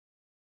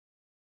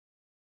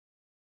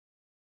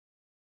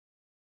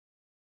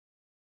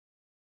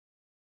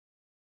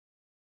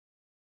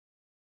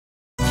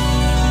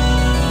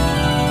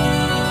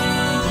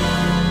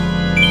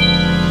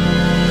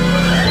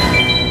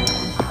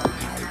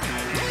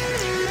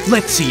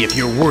Let's see if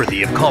you're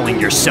worthy of calling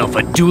yourself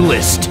a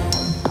duelist.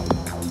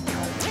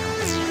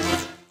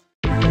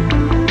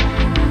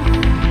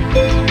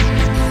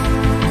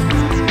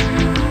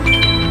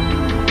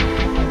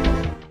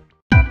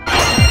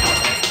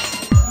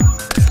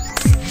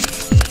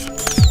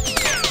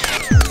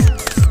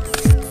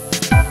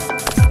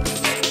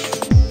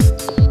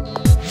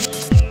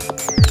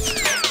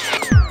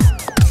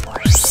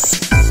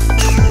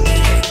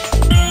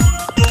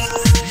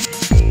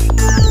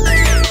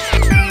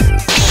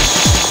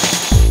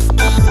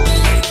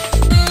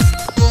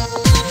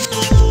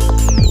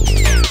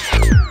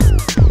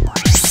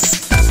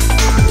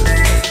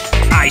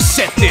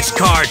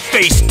 Card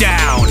face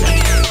down.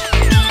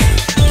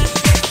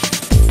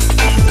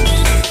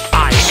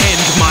 I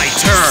end my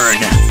turn.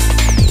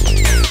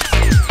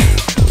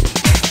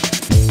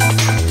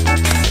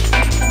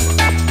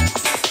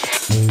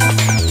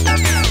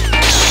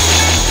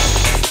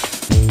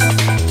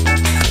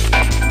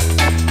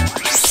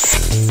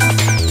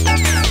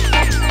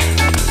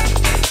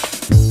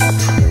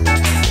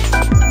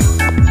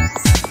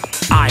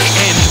 I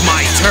end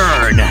my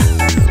turn.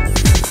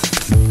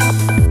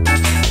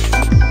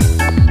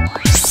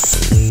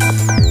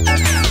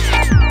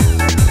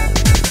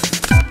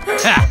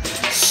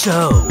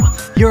 So,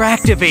 you're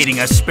activating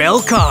a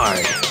spell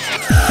card.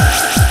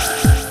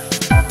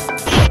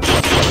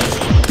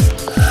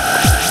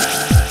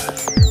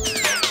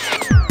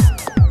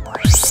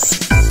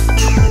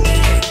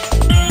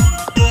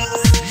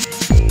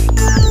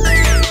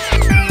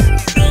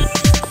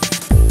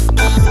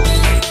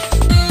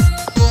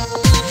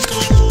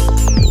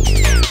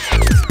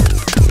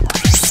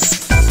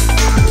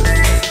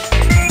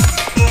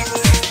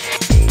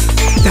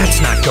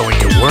 That's not going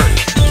to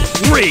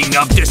work. Ring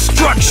of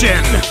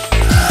Destruction!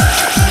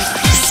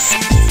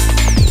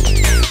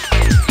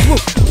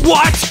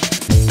 What?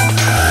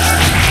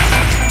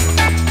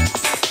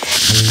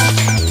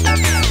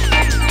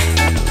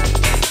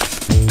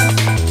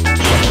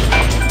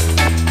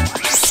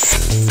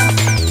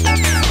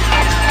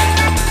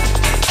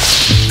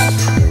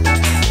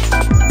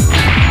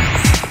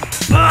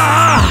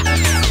 Ah!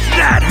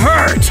 That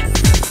hurt!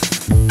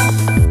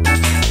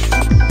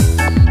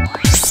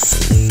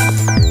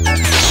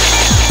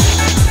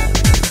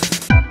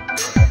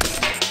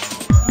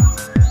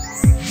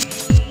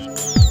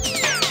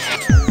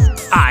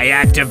 I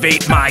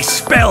activate my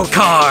spell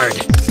card!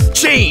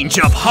 Change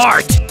of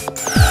Heart!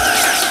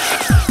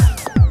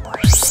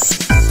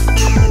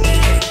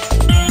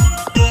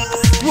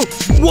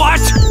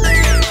 What?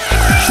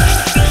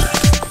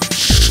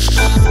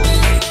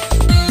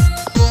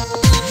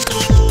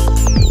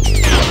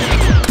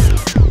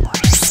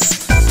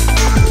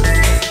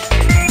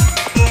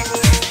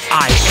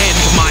 I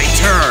end my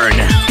turn!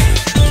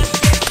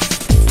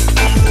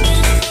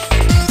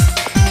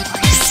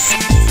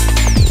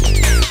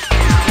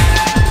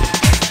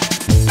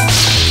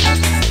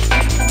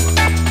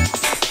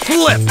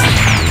 Flip!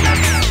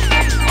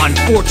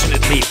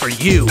 Unfortunately for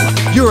you,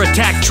 your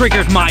attack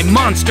triggered my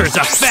monster's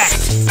effect!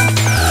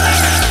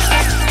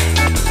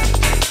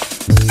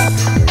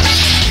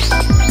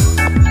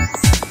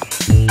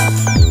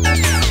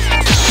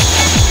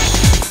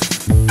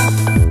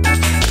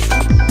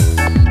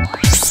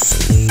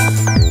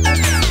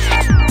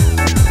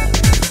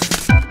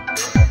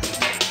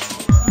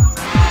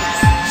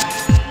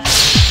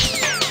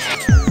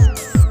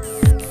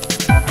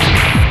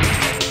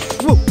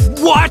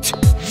 What?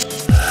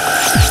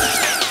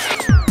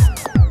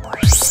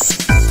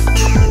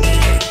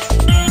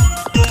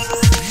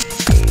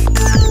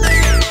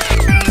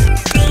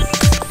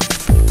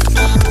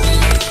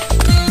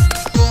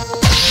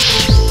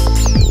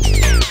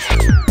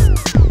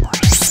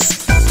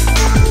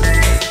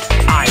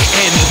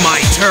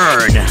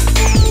 Turn.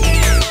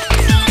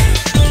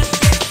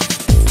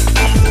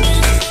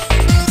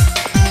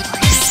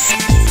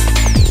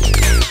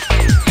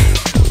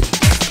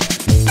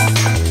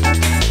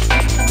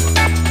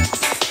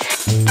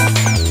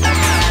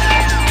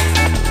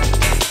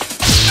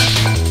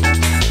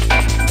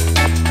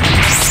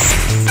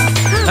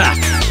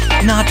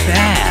 Ha, not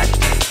bad.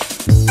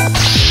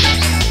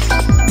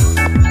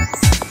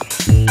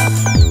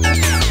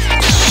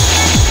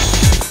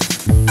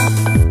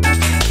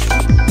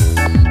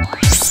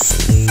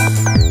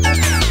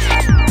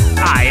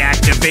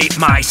 Activate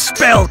my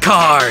spell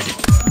card!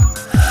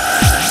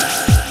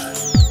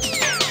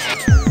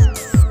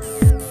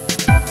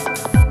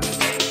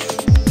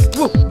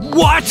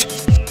 What?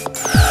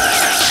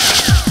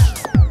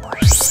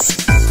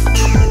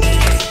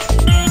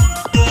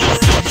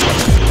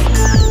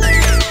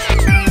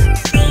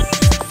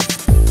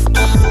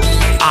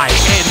 I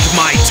end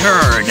my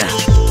turn!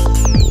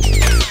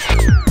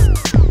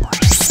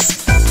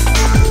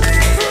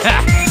 Ha!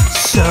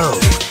 So,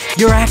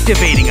 you're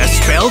activating a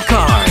spell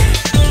card!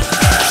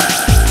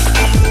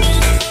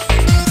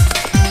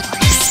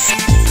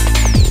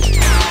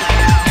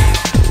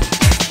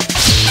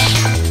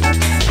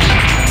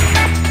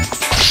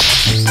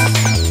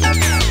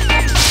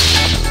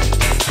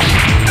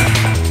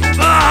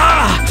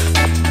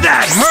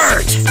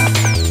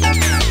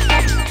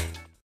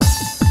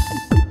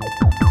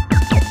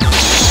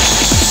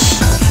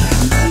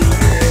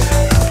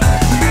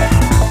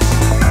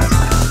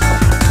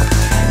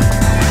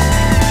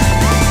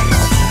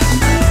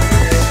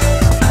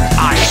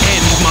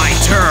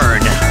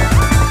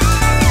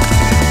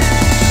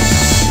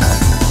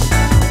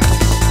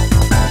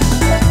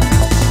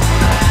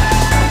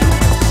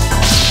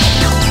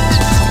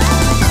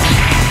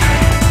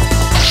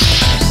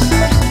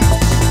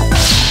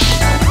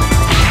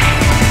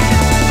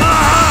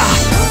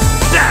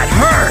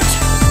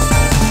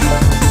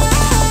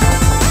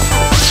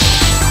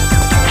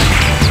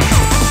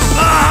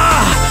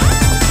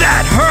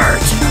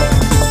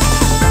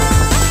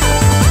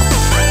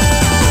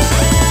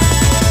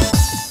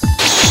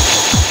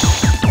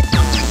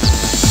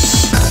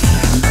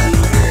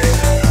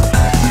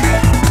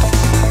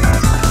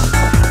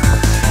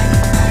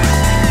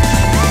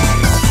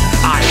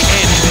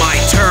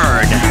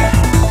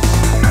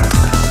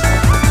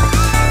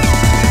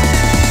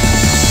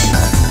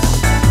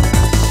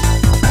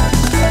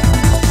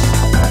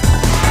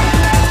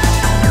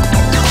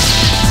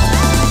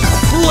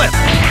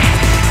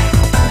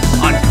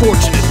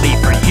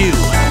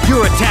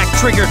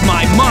 triggered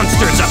my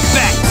monster's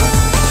effect!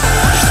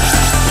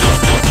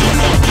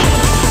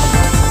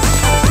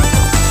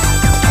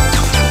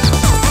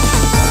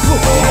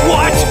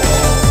 What?!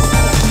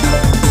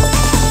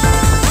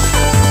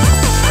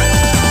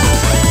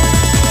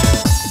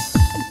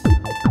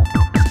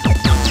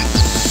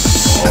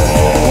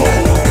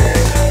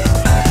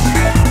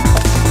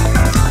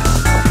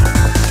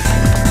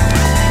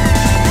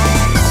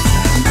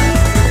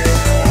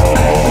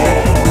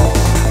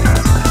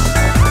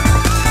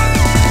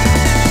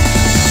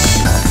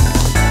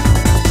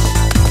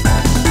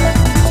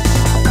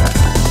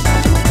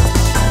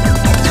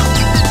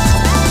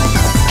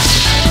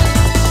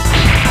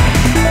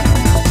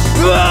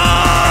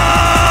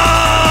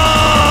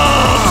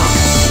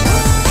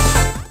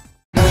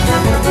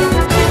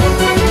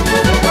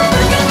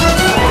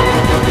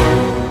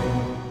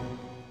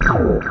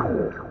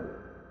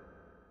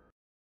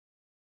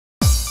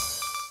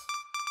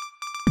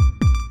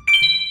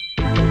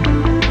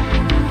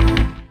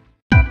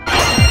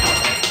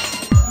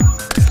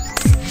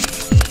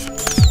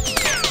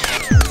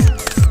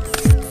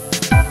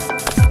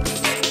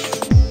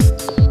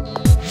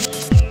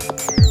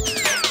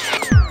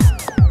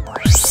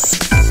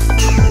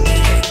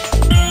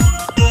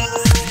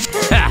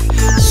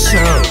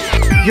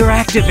 You're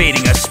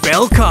activating a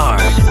spell card!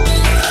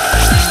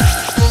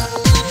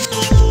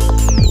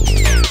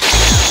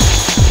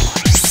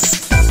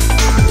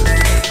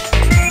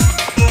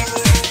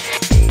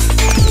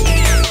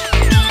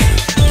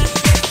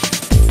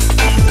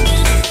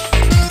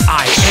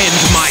 I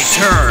end my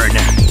turn!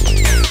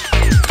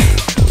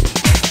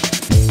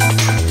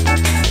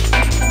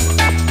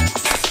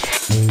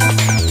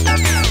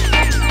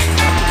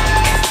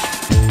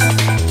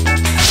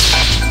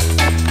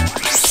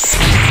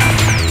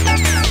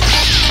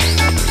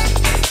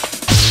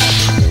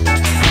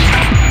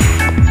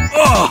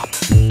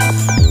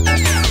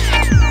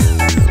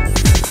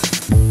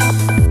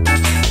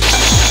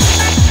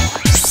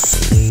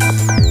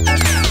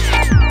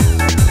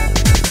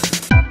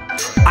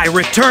 I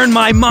return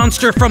my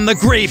monster from the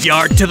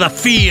graveyard to the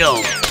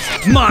field!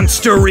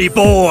 Monster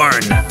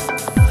reborn! Too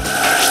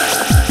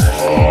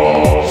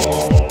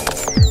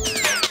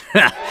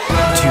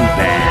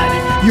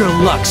bad. Your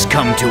luck's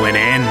come to an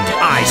end.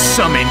 I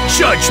summon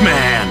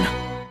Judge-Man!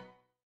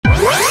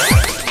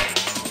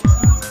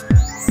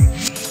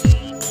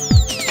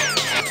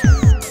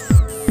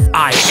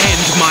 I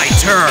end my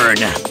turn!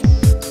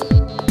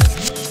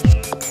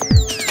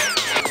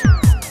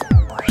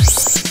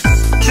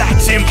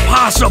 That's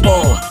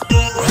impossible!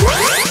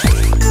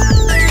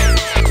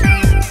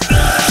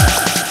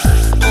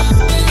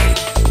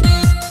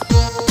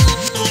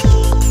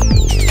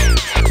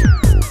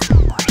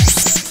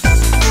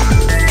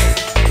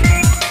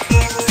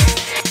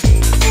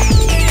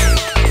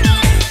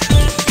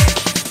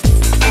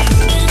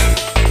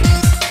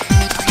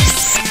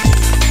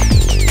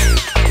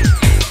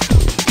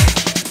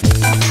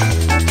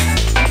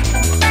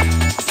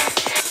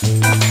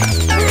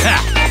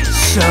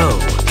 So,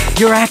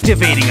 you're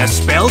activating a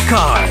spell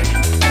card.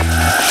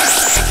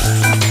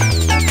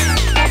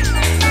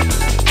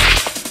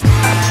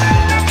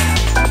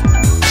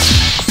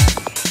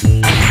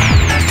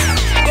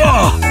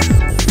 Oh!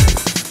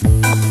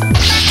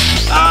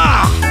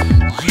 Ah!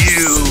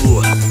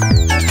 You!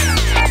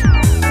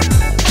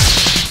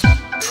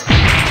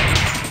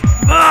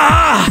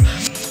 Ah!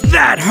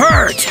 That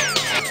hurt!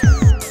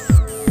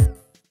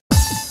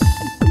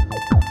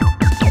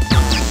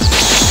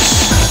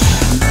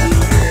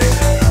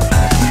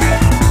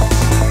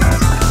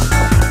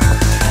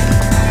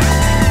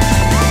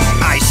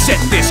 Set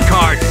this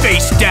card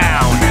face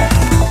down.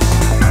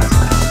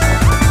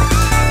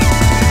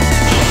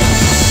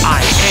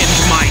 I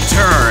end my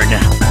turn.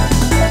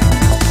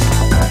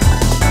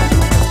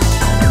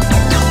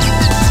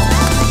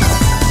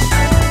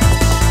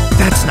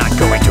 That's not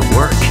going to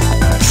work.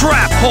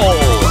 Trap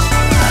hole!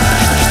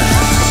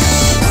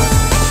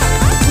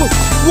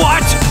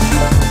 What?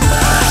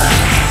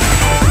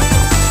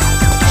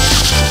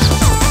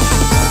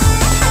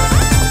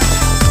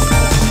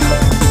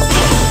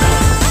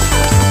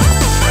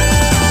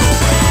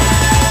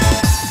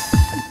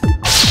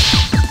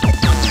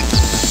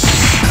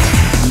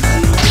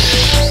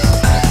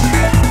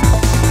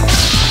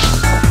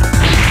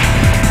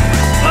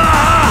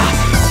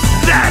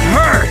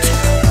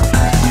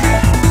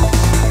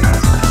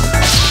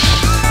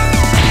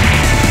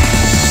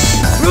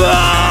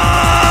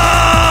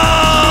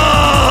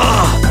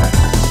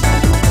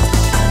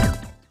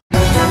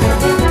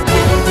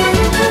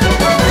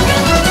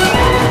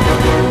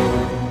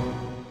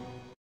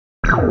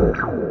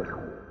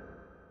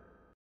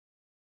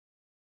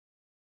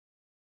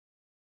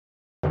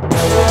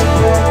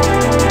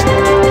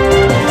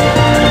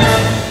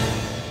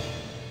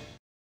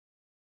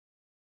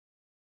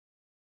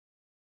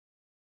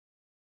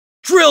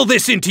 Drill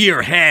this into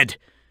your head!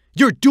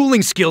 Your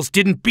dueling skills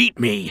didn't beat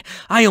me.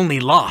 I only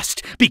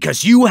lost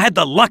because you had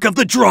the luck of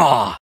the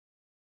draw.